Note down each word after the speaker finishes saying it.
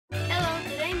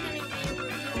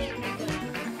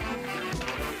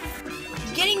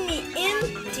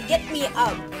get me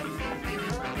out.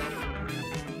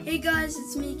 Hey guys,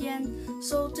 it's me again.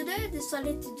 So today I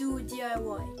decided to do a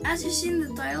DIY. As you see in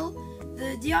the title,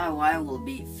 the DIY will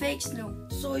be fake snow.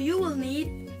 So you will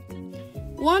need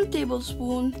 1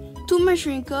 tablespoon, 2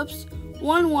 measuring cups,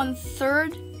 one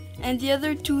 1/3 and the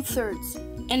other 2/3,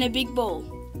 and a big bowl.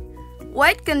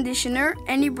 White conditioner,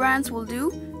 any brands will do,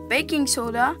 baking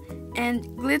soda,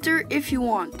 and glitter if you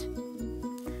want.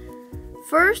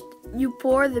 First, you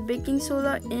pour the baking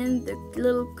soda in the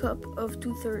little cup of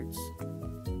 2/3.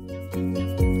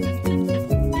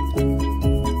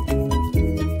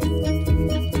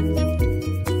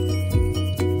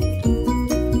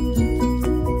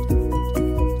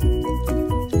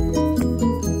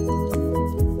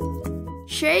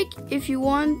 Shake if you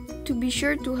want to be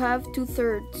sure to have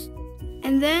 2/3.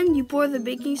 And then you pour the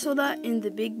baking soda in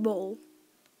the big bowl.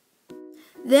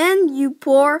 Then you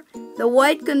pour the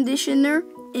white conditioner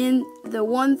in the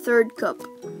 1/3 cup.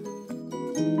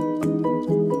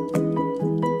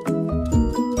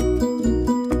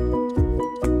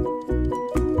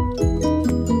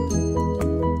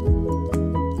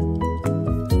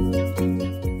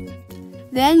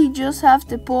 Then you just have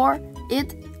to pour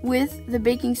it with the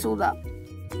baking soda.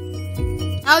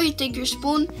 Now you take your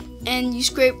spoon and you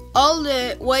scrape all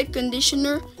the white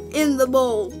conditioner in the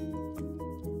bowl.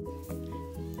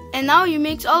 And now you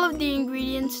mix all of the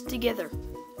ingredients together.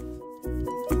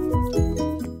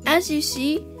 As you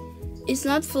see, it's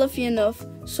not fluffy enough,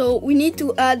 so we need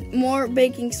to add more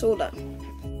baking soda.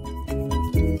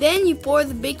 Then you pour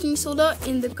the baking soda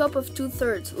in the cup of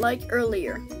 2/3, like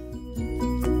earlier.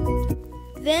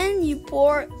 Then you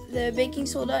pour the baking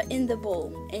soda in the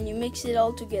bowl and you mix it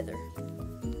all together.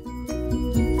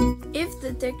 If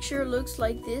the texture looks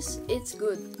like this, it's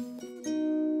good.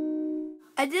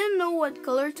 I didn't know what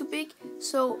color to pick,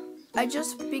 so I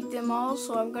just picked them all,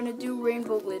 so I'm gonna do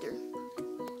rainbow glitter.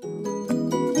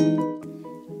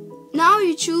 Now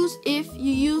you choose if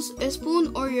you use a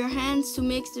spoon or your hands to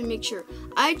mix the mixture.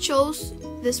 I chose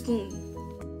the spoon.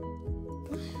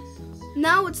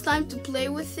 Now it's time to play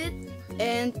with it,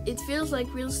 and it feels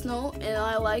like real snow and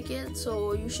I like it,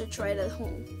 so you should try it at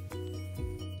home.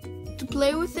 To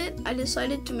play with it, I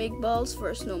decided to make balls for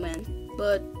a snowman,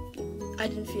 but I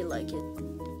didn't feel like it.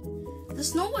 The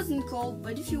snow wasn't cold,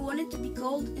 but if you want it to be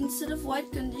cold, instead of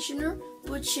white conditioner,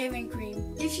 put shaving cream.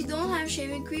 If you don't have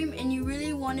shaving cream and you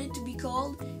really want it to be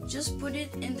cold, just put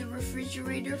it in the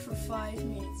refrigerator for 5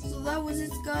 minutes. So that was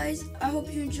it, guys. I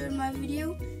hope you enjoyed my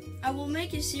video. I will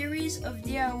make a series of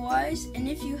DIYs, and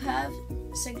if you have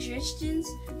suggestions,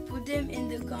 put them in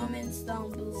the comments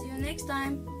down below. See you next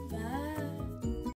time.